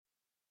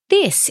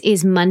This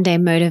is Monday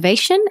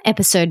Motivation,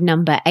 episode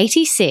number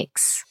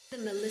 86. The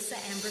Melissa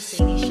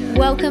Ambrosini Show.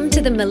 Welcome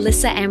to the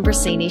Melissa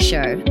Ambrosini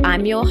Show.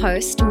 I'm your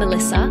host,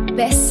 Melissa,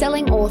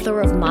 best-selling author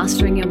of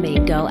Mastering Your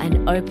Mean Girl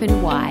and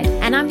Open Wide,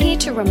 and I'm here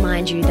to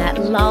remind you that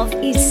love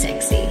is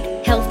sexy,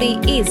 healthy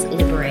is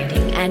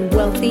liberating, and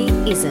wealthy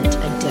isn't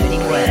a dirty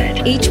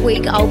word. Each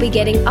week, I'll be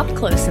getting up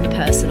close and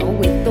personal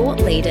with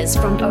thought leaders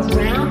from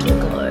around the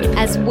globe,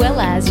 as well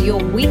as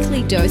your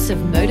weekly dose of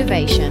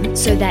motivation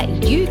so that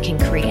you can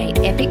create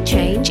epic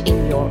change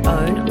in your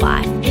own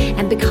life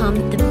and become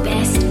the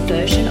best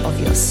version of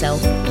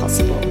yourself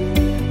possible.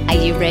 Are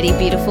you ready,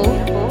 beautiful?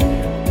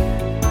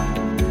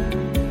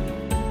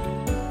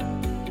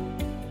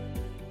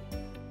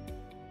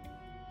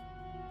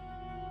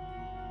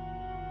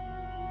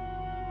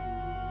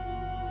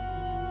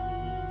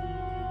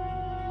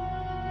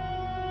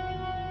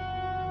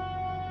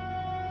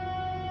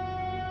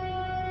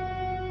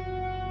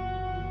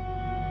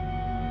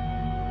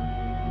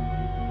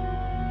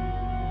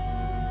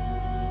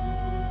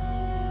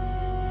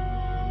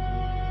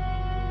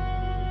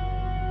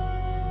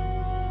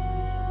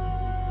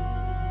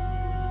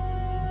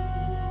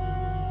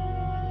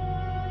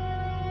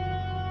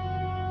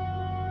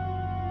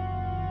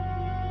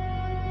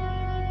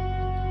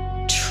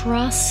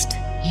 Trust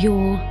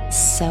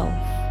yourself.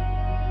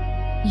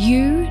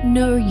 You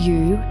know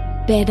you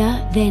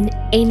better than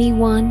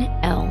anyone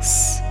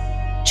else.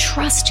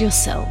 Trust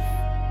yourself.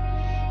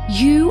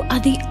 You are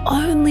the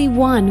only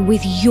one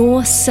with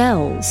your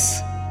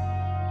cells.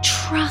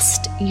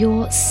 Trust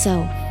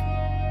yourself.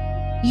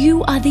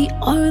 You are the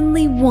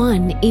only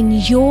one in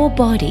your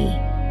body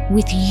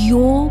with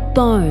your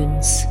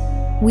bones,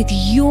 with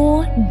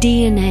your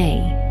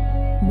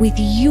DNA, with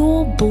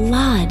your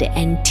blood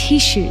and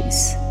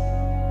tissues.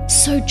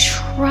 So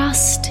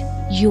trust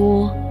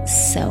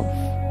yourself.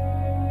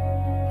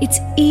 It's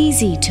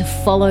easy to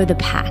follow the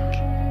pack.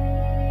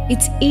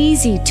 It's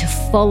easy to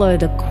follow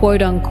the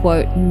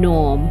quote-unquote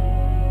norm.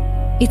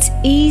 It's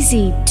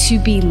easy to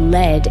be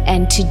led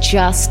and to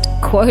just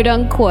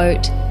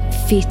quote-unquote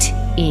fit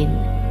in.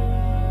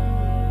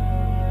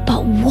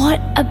 But what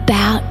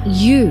about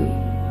you?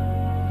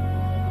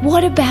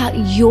 What about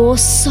your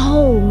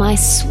soul, my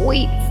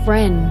sweet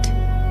friend?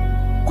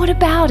 What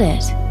about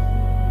it?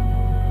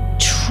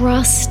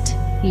 Trust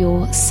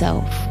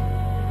yourself.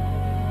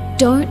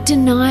 Don't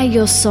deny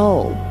your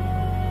soul.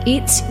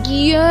 It's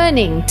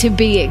yearning to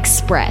be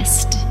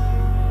expressed.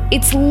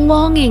 It's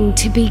longing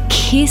to be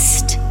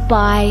kissed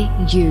by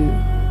you.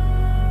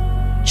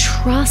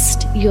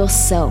 Trust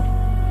yourself,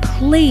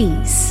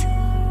 please,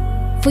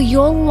 for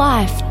your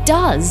life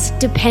does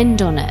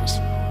depend on it.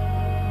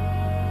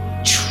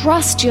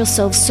 Trust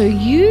yourself so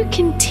you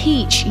can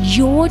teach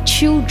your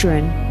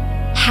children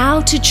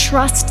how to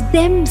trust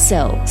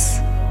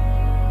themselves.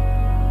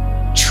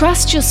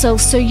 Trust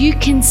yourself so you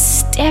can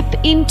step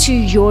into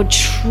your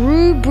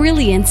true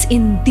brilliance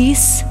in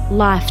this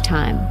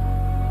lifetime.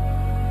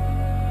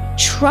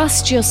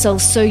 Trust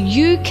yourself so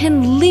you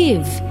can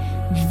live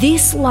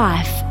this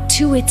life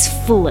to its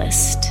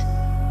fullest.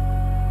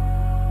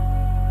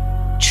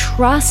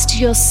 Trust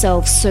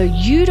yourself so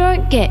you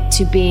don't get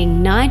to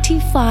being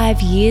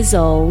 95 years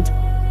old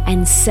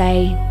and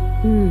say,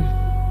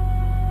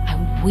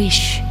 I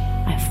wish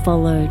I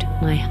followed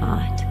my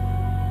heart.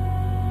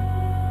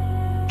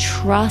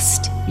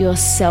 Trust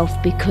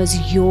yourself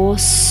because your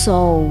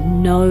soul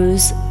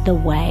knows the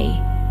way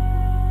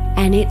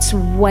and it's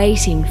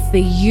waiting for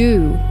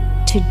you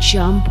to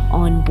jump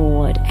on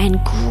board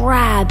and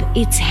grab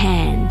its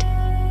hand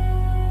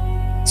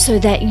so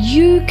that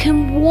you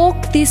can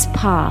walk this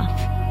path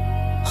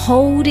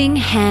holding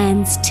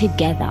hands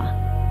together.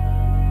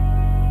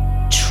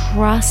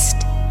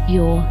 Trust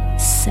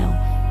yourself.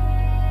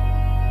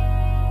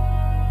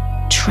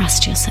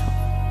 Trust yourself.